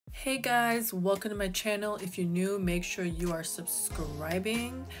Hey guys, welcome to my channel. If you're new, make sure you are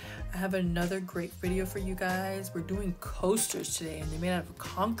subscribing. I have another great video for you guys. We're doing coasters today and they're made out of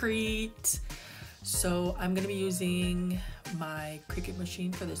concrete. So I'm gonna be using my Cricut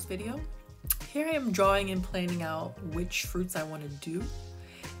machine for this video. Here I am drawing and planning out which fruits I want to do.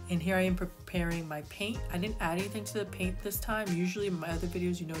 And here I am preparing my paint. I didn't add anything to the paint this time. Usually in my other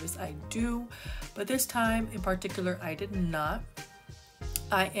videos you notice I do, but this time in particular I did not.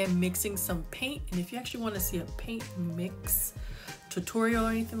 I am mixing some paint, and if you actually want to see a paint mix tutorial or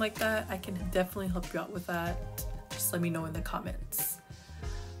anything like that, I can definitely help you out with that. Just let me know in the comments.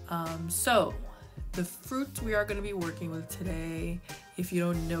 So the fruits we are going to be working with today, if you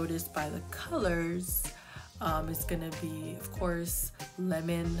don't notice by the colors, is going to be, of course,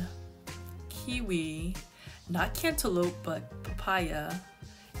 lemon, kiwi, not cantaloupe, but papaya,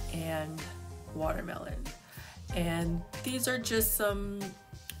 and watermelon. And these are just some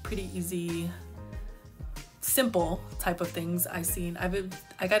pretty easy, simple type of things I've seen.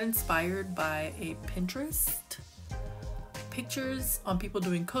 I got inspired by a Pinterest pictures on people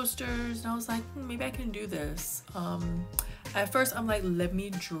doing coasters, and I was like, maybe I can do this. At first I'm like, let me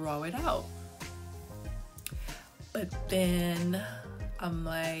draw it out. But then I'm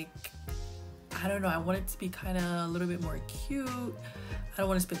like, I don't know, I want it to be kind of a little bit more cute. I don't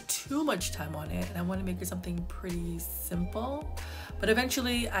want to spend too much time on it, and I want to make it something pretty simple. But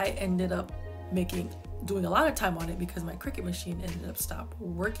eventually I ended up doing a lot of time on it because my Cricut machine ended up stopped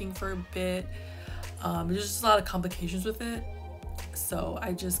working for a bit. There's just a lot of complications with it, so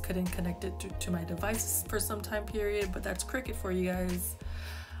I just couldn't connect it to my devices for some time period. But that's Cricut for you guys.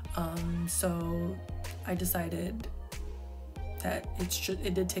 So I decided that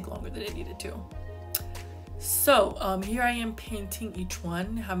it did take longer than it needed to. So here I am painting each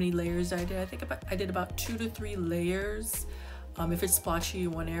one. How many layers I did? I did about 2 to 3 layers. If it's splotchy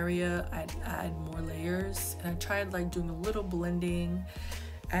in one area, I'd add more layers. And I tried like doing a little blending,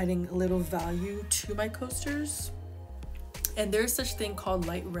 adding a little value to my coasters. And there's such thing called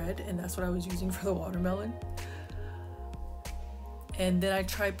light red, and that's what I was using for the watermelon. And then I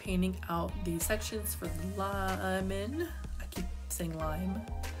tried painting out the sections for the lemon. I keep saying lime.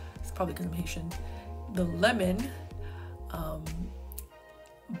 It's probably because I'm Haitian. The lemon,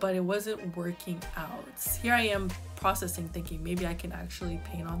 but it wasn't working out. Here I am processing, thinking maybe I can actually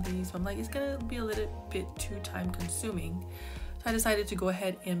paint on these. But I'm like, it's gonna be a little bit too time consuming. So I decided to go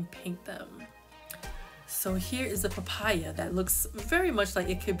ahead and paint them. So here is the papaya that looks very much like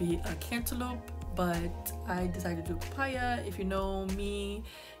it could be a cantaloupe, but I decided to do papaya. If you know me,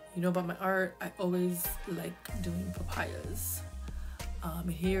 you know about my art, I always like doing papayas.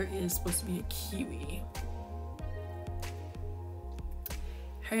 Here is supposed to be a kiwi.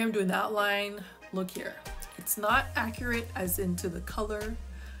 Here I am doing the outline. Look here. It's not accurate as into the color.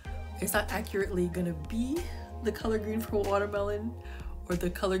 It's not accurately gonna be the color green for watermelon or the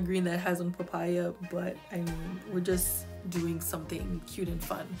color green that it has on papaya, but I mean, we're just doing something cute and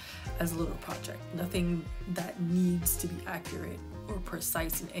fun as a little project. Nothing that needs to be accurate or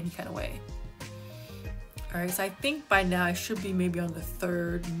precise in any kind of way. All right, so I think by now I should be maybe on the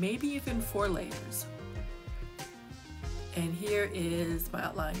 3rd, maybe even 4 layers. And here is my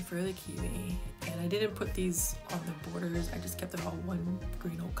outline for the kiwi. And I didn't put these on the borders. I just kept it all one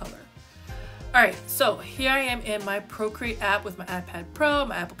green old color. All right, so here I am in my Procreate app with my iPad Pro,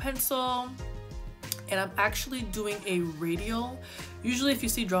 my Apple Pencil. And I'm actually doing a radial. Usually if you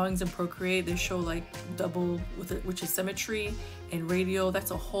see drawings in Procreate, they show like double with it, which is symmetry, and radial.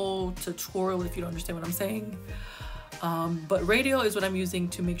 That's a whole tutorial if you don't understand what I'm saying. But radial is what I'm using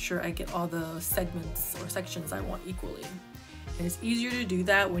to make sure I get all the segments or sections I want equally. And it's easier to do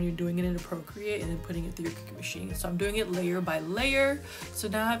that when you're doing it in a Procreate and then putting it through your Cricut machine. So I'm doing it layer by layer. So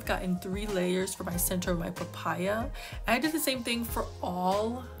now I've gotten 3 layers for my center of my papaya. And I did the same thing for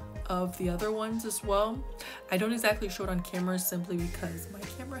all of the other ones as well. I don't exactly show it on camera simply because my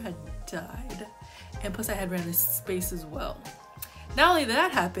camera had died, and plus I had ran out of space as well. Not only did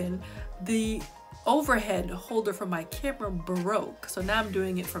that happen, the overhead holder for my camera broke, so now I'm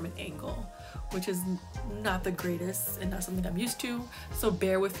doing it from an angle, which is not the greatest and not something I'm used to, so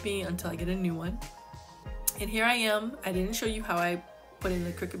bear with me until I get a new one. And here I am. I didn't show you how I put in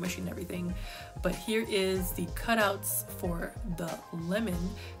the Cricut machine and everything, but here is the cutouts for the lemon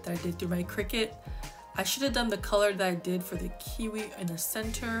that I did through my Cricut. I should have done the color that I did for the kiwi in the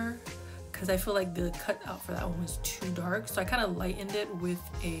center because I feel like the cutout for that one was too dark, so I kind of lightened it with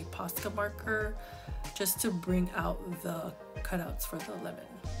a Posca marker just to bring out the cutouts for the lemon.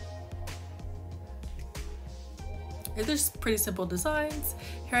 They're just pretty simple designs.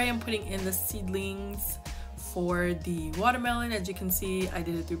 Here I am putting in the seedlings For the watermelon, as you can see, I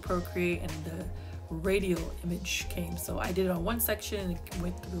did it through Procreate and the radial image came. So I did it on one section and it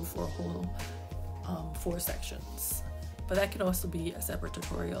went through for a whole 4 sections. But that can also be a separate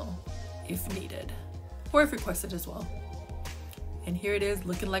tutorial if needed or if requested as well. And here it is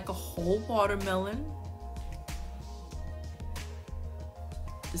looking like a whole watermelon.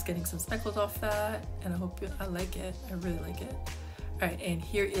 Just getting some speckles off that, and I like it. I really like it. All right, and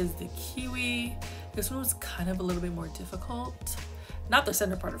here is the kiwi. This one was kind of a little bit more difficult. Not the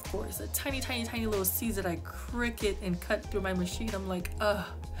center part, of course. The tiny little seeds that I Cricut and cut through my machine. I'm like, ugh.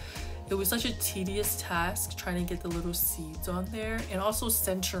 It was such a tedious task trying to get the little seeds on there and also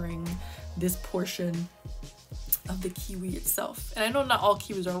centering this portion of the kiwi itself. And I know not all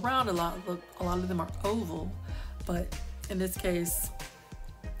kiwis are round, a lot of them are oval, but in this case,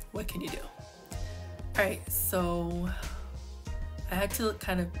 what can you do? All right, so I had to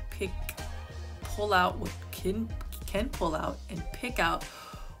kind of pull out what can pull out and pick out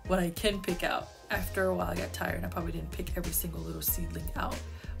what I can pick out. After a while I got tired and I probably didn't pick every single little seedling out,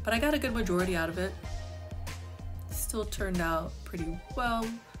 but I got a good majority out of it. Still turned out pretty well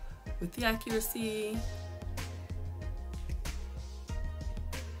with the accuracy.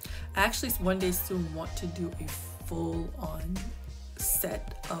 I actually one day soon want to do a full-on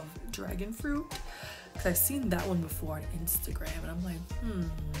set of dragon fruit because I've seen that one before on Instagram and I'm like,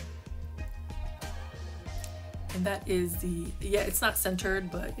 And that is yeah, it's not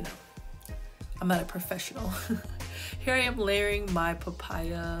centered, but you know, I'm not a professional. Here I am layering my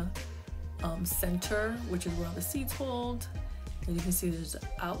papaya center, which is where all the seeds hold. And you can see there's an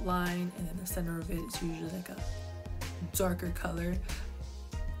outline, and then the center of it is usually like a darker color.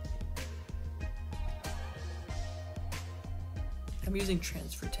 I'm using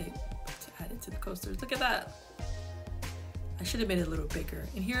transfer tape to add it to the coasters. Look at that. I should have made it a little bigger.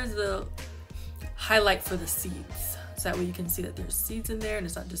 And here's the highlight for the seeds. So that way you can see that there's seeds in there and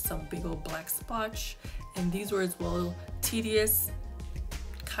it's not just some big old black splotch. And these were as well tedious,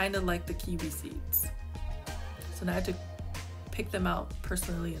 kind of like the kiwi seeds. So now I had to pick them out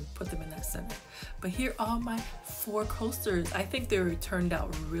personally and put them in that center. But here are my 4 coasters. I think they turned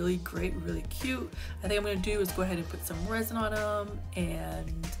out really great, really cute. I think I'm gonna do is go ahead and put some resin on them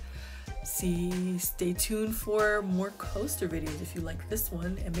and stay tuned for more coaster videos if you like this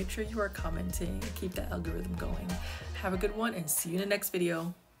one, and make sure you are commenting and keep that algorithm going. Have a good one and see you in the next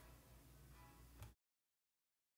video.